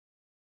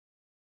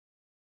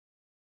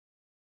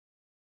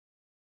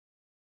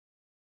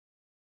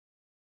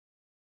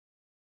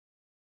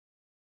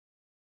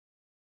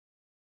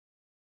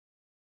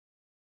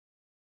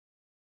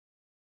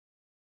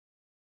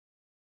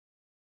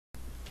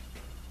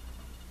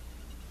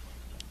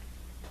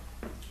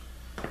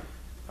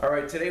All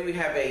right, today we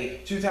have a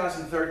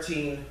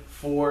 2013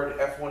 Ford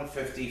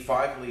F-150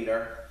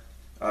 5-liter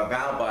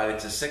valvebody.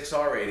 It's a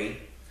 6R80,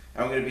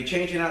 and we're going to be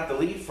changing out the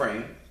lead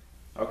frame,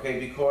 okay,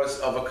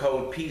 because of a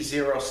code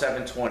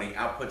P0720,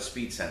 output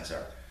speed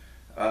sensor.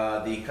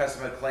 The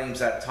customer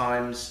claims at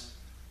times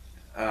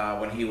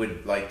when he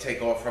would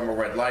take off from a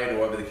red light or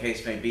whatever the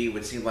case may be, it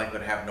would seem like it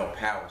would have no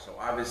power. So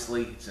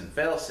obviously it's in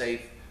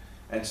fail-safe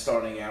and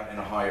starting out in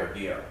a higher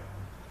gear.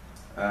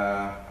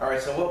 All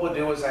right, so what we'll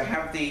do is I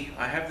have the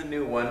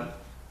new one,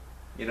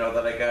 you know,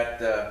 that I got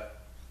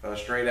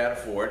straight out of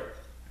Ford.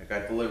 It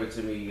got delivered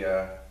to me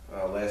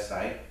last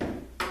night,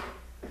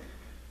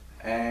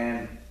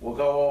 and we'll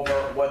go over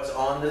what's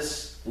on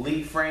this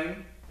lead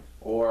frame,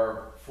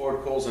 or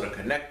Ford calls it a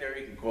connector.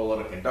 You can call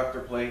it a conductor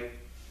plate,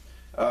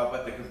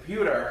 but the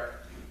computer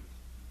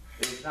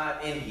is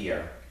not in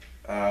here.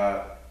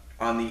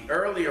 On the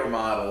earlier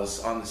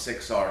models, on the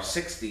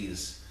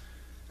 6R60s.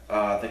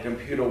 The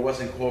computer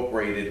was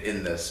incorporated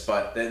in this,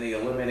 but then they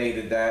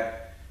eliminated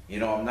that. You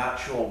know, I'm not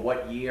sure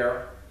what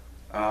year.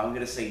 I'm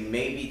going to say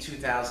maybe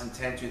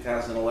 2010,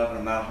 2011.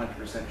 I'm not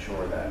 100%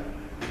 sure of that.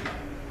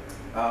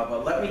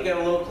 But let me get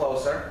a little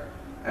closer,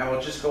 and we'll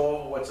just go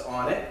over what's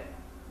on it.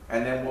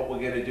 And then what we're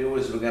going to do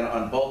is we're going to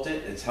unbolt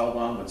it. It's held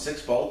on with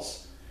 6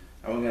 bolts,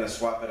 and we're going to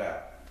swap it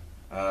out.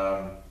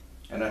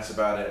 And that's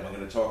about it. We're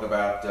going to talk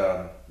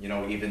about, you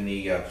know, even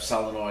the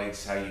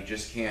solenoids, how you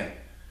just can't,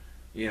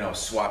 you know,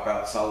 swap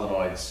out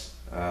solenoids.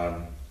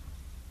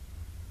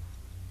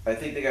 I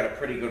think they got a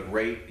pretty good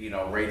rate, you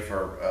know,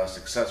 for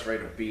success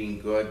rate of being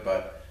good,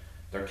 but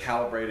they're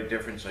calibrated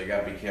different, so you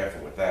got to be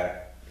careful with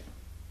that.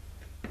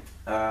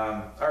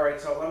 All right,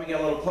 so let me get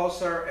a little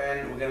closer,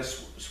 and we're going to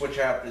switch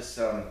out this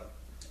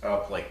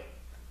plate.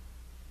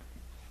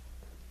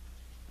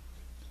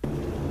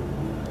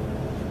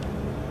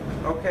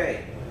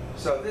 Okay,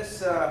 so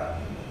this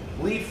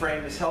lead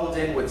frame is held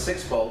in with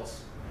 6 bolts.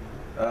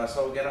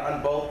 So we're going to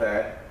unbolt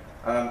that.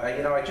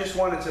 You know, I just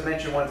wanted to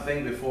mention one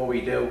thing before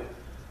we do.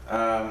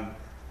 The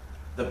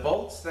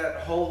bolts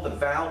that hold the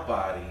valve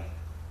body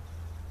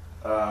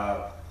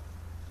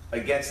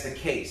against the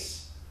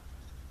case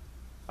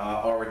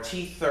are a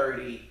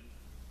T30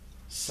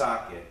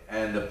 socket,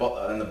 and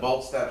the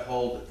bolts that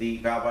hold the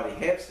valve body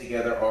halves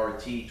together are a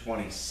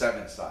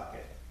T27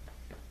 socket.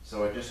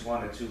 So I just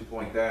wanted to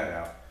point that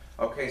out.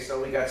 Okay,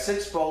 so we got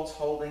 6 bolts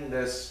holding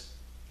this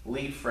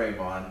lead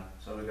frame on.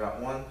 So we got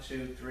 1,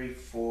 2, 3,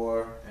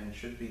 4, and it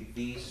should be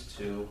these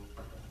 2,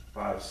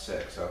 5,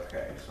 6.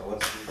 Okay, so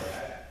let's do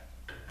that.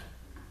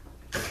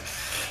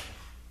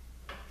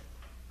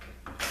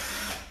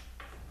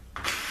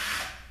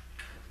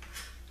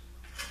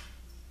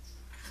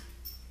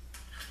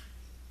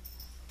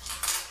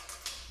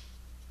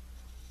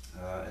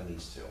 And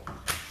these 2.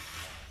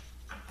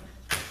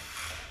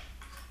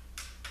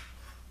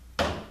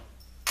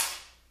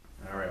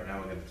 All right, now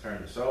we're going to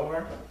turn this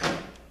over.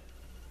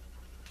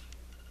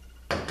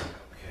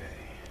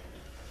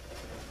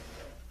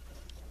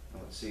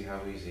 See how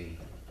easy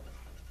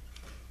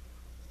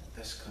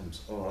this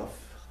comes off.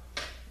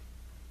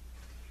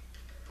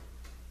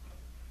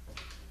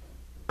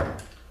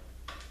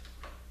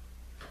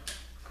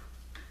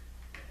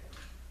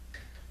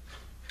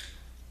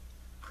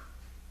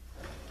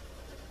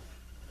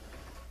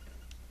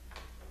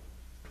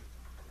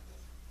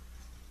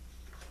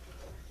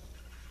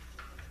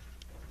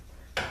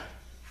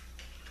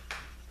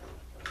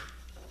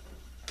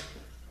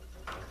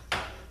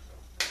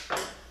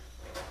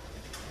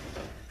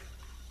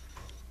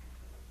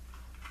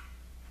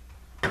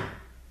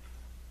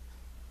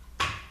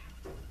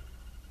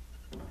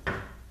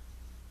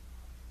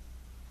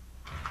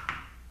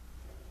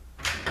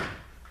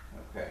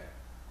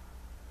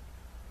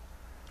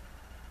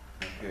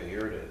 Okay,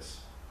 here it is.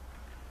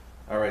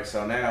 All right,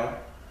 so now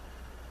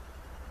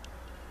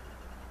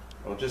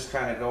we'll just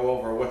kind of go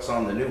over what's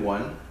on the new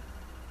one.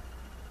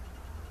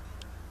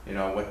 You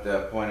know,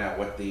 point out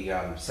what the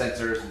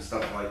sensors and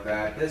stuff like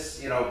that.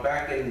 This, you know,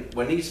 back in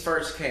when these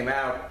first came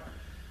out,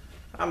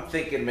 I'm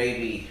thinking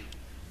maybe,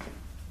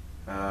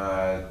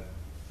 depending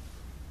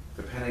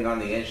on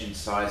the engine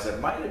size,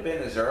 it might have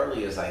been as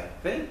early as I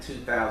think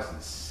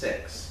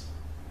 2006.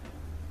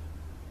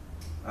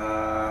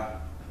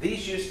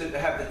 These used to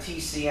have the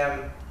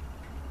TCM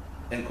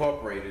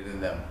incorporated in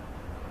them,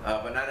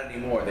 but not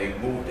anymore. They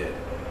moved it.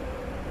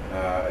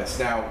 It's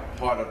now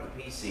part of the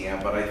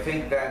PCM, but I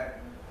think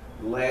that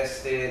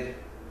lasted,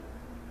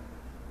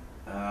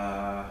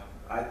 I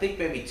think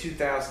maybe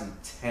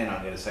 2010,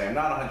 I'm going to say. I'm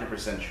not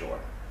 100% sure.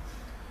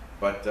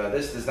 But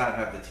this does not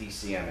have the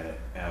TCM in it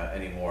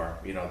anymore,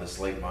 you know, this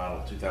late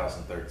model,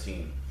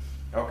 2013.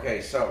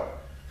 Okay, so,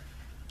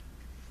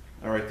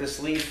 all right, this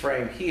lead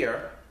frame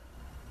here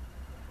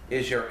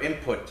is your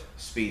input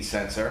speed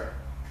sensor.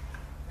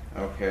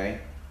 Okay,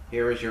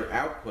 here is your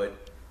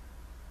output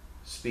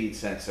speed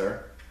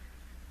sensor.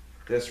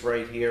 This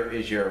right here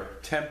is your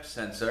temp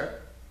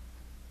sensor.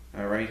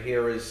 All right,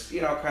 here is,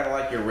 you know, kind of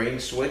like your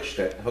range switch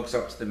that hooks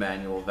up to the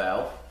manual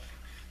valve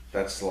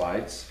that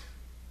slides.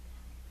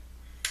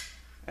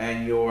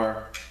 And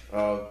your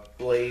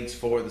blades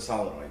for the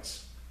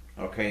solenoids.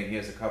 Okay, and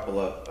here's a couple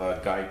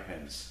of guide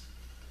pins.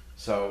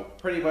 So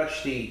pretty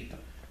much the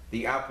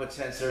output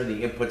sensor and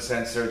the input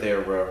sensor,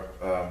 they're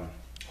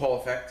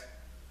Hall effect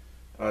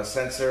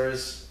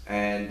sensors,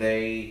 and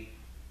they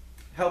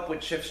help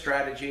with shift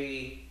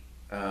strategy,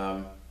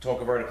 torque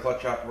converter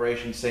clutch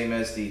operation, same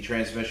as the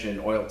transmission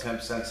oil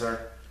temp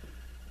sensor.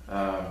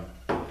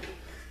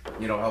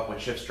 You know, help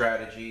with shift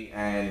strategy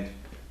and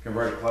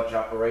converter clutch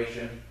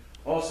operation.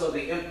 Also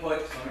the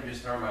input, let me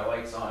just turn my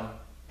lights on.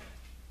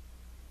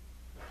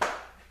 Okay.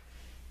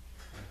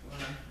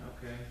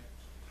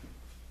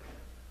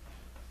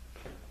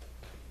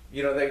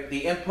 You know,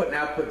 the input and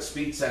output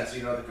speed sensor,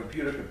 you know, the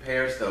computer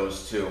compares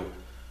those two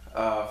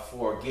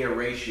for gear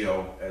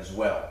ratio as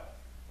well.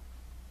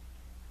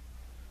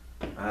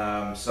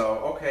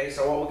 So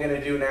what we're going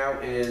to do now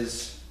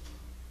is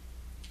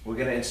we're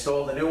going to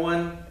install the new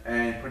one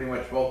and pretty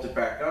much bolt it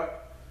back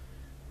up.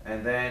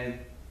 And then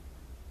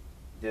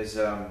there's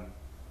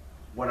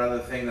one other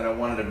thing that I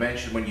wanted to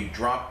mention. When you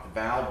drop the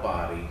valve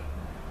body,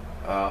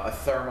 a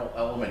thermal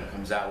element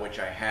comes out, which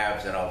I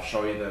have, and I'll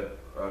show you the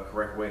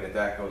correct way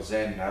that goes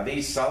in. Now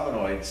these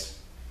solenoids,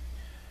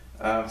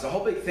 it's a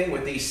whole big thing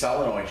with these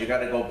solenoids. You got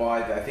to go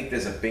by, I think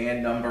there's a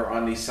band number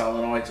on these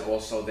solenoids.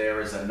 Also there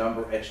is a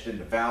number etched in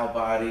the valve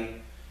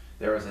body.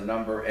 There is a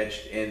number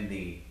etched in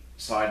the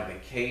side of the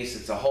case.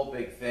 It's a whole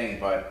big thing,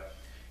 but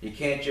you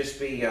can't just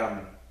be,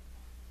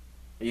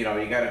 you know,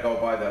 you got to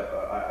go by the,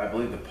 I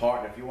believe the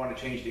part. If you want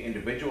to change the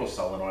individual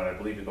solenoid, I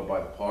believe you go by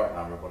the part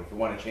number, but if you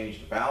want to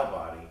change the valve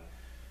body,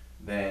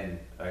 then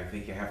I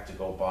think you have to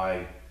go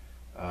by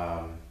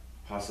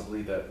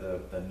possibly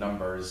the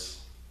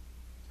numbers,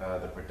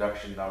 the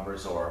production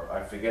numbers, or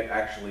I forget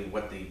actually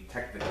what the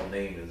technical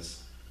name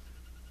is.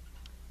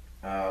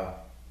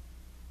 But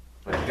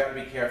you got to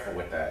be careful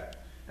with that.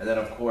 And then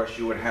of course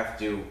you would have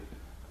to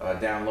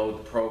download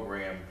the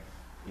program.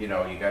 You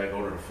know, you got to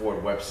go to the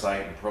Ford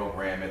website and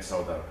program it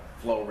so the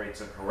flow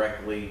rates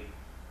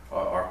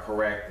are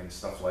correct and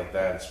stuff like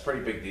that. It's a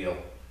pretty big deal.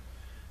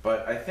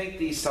 But I think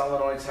these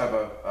solenoids have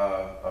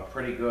a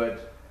pretty good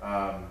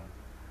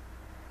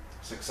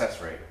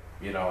success rate.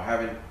 You know,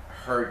 haven't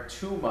heard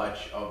too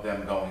much of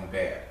them going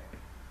bad.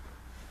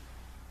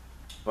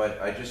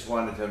 But I just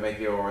wanted to make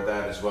you aware of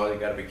that as well. You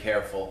got to be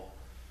careful.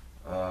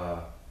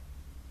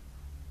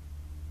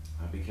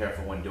 Be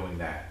careful when doing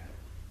that.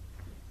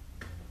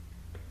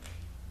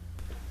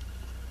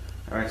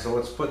 All right, so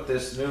let's put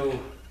this new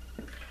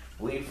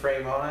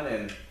LeadFrame on,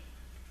 and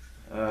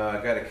I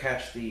got to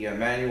catch the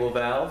manual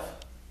valve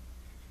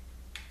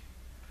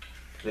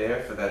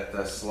there for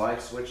that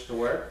slide switch to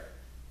work.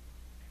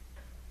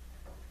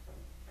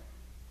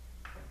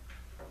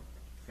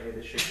 Okay,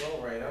 this should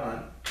go right on.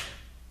 All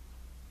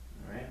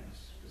right,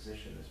 let's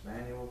position this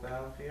manual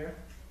valve here.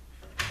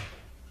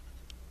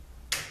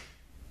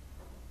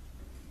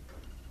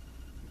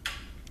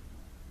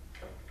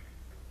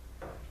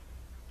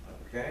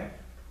 Okay,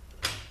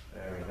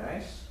 very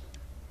nice.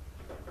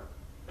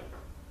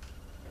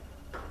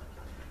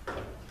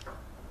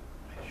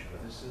 Make sure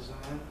this is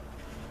on.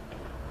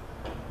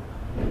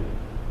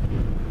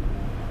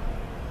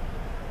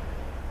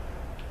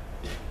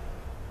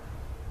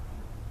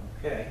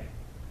 Okay.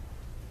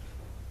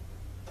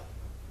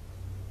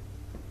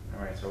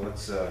 All right, so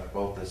let's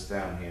bolt this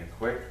down here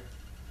quick.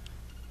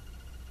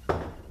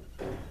 All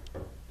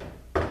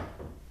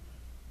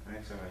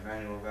right, so my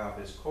manual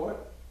valve is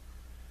caught.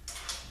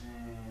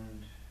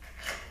 And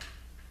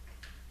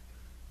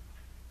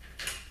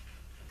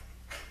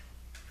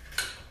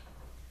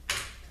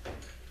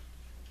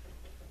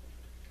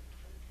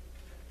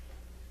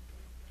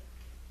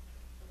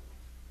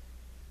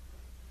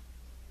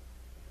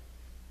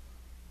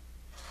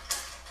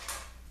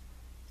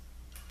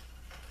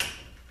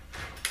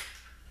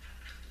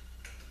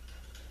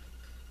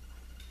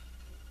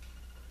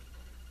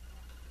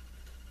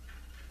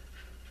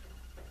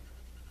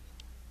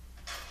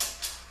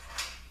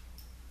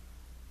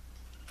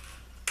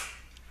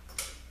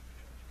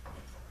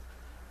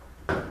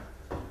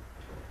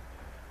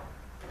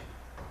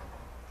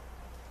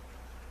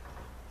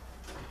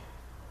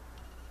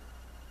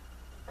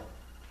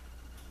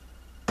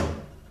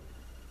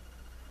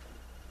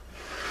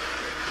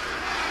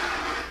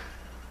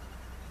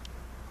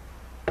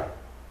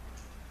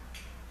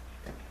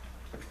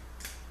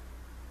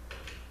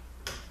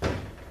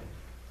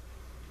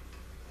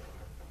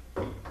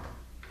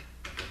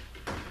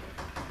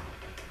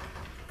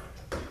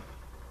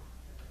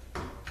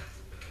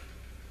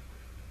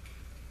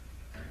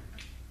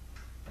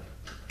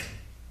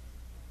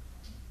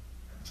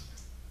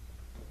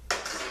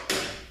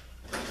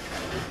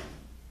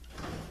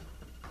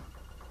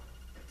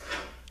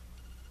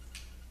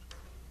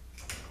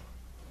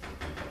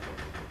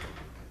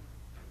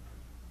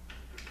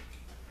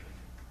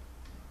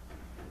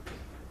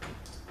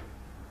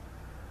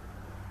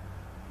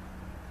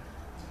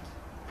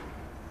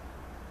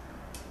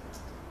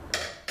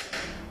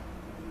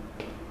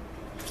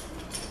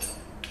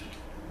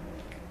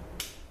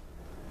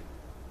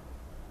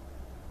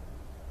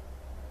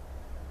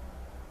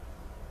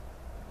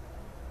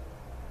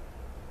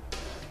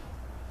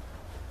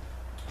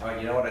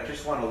You know what, I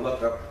just want to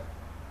look up,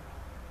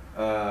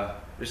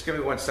 just give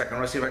me 1 second, I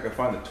want to see if I can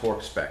find the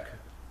torque spec.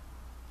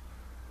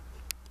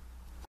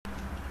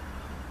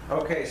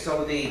 Okay,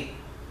 so the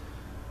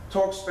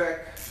torque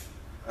spec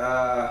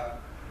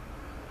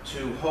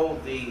to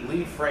hold the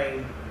lead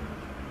frame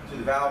to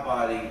the valve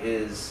body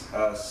is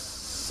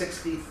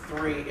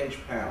 63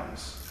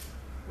 inch-pounds,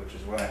 which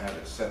is what I have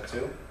it set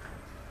to.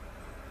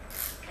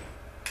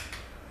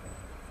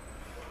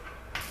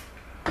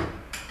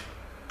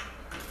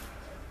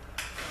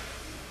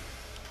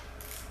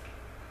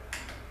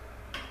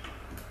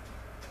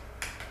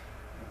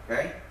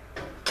 Okay,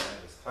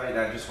 it's tight.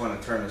 I just want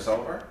to turn this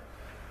over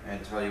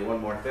and tell you one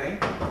more thing.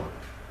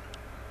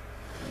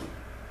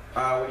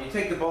 When you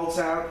take the bolts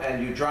out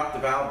and you drop the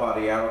valve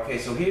body out, okay,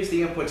 so here's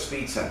the input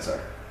speed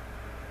sensor,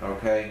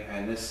 okay,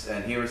 and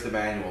here is the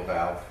manual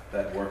valve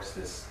that works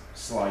this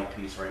slide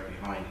piece right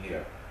behind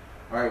here.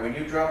 All right, when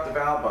you drop the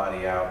valve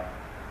body out,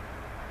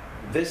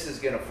 this is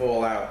going to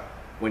fall out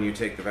when you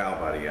take the valve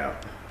body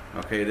out.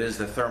 Okay, it is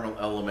the thermal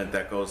element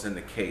that goes in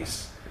the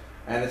case.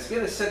 And it's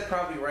going to sit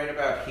probably right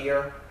about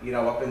here, you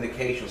know, up in the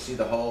case, you'll see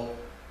the hole.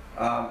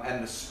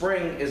 And the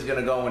spring is going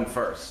to go in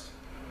first.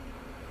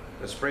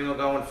 The spring will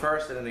go in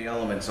first and then the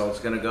element, so it's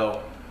going to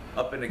go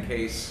up in the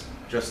case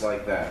just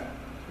like that.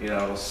 You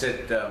know, it'll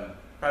sit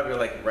probably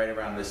like right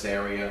around this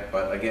area,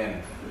 but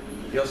again,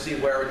 you'll see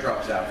where it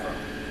drops out from.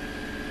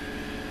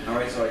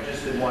 Alright, so I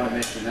just did want to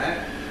mention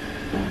that.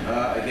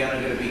 Again,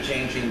 I'm going to be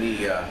changing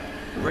the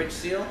bridge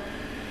seal.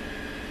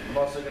 I'm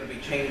also going to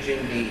be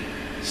changing the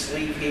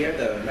sleeve here,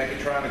 the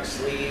mechatronic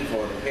sleeve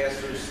or the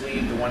pass-through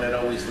sleeve, the one that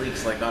always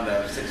leaks like on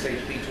the 6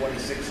 HP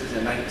 26s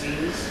and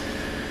 19s.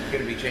 I'm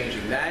going to be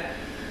changing that.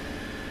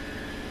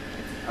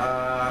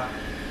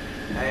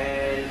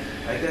 And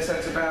I guess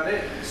that's about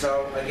it.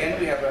 So again,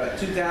 we have a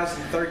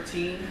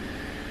 2013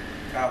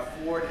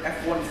 Ford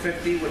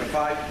F-150 with a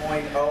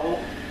 5.0.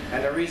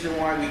 And the reason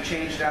why we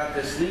changed out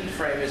this lead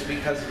frame is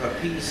because of a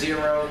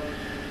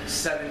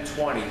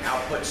P0720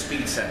 output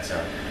speed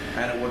sensor.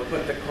 And it would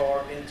put the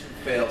car into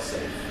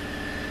fail-safe.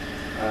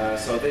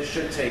 So this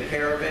should take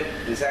care of it.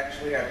 There's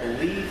actually, I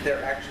believe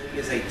there actually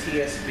is a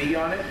TSB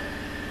on it.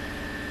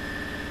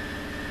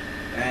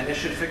 And this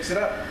should fix it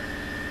up.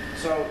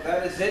 So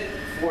that is it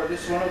for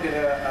this one. I'm going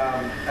to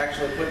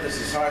actually put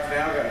this aside for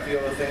now. I've got a few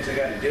other things I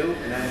got to do,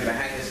 and then I'm going to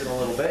hang this in a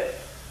little bit.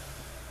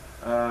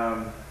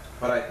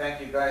 But I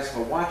thank you guys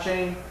for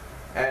watching,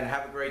 and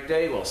have a great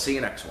day. We'll see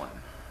you next one.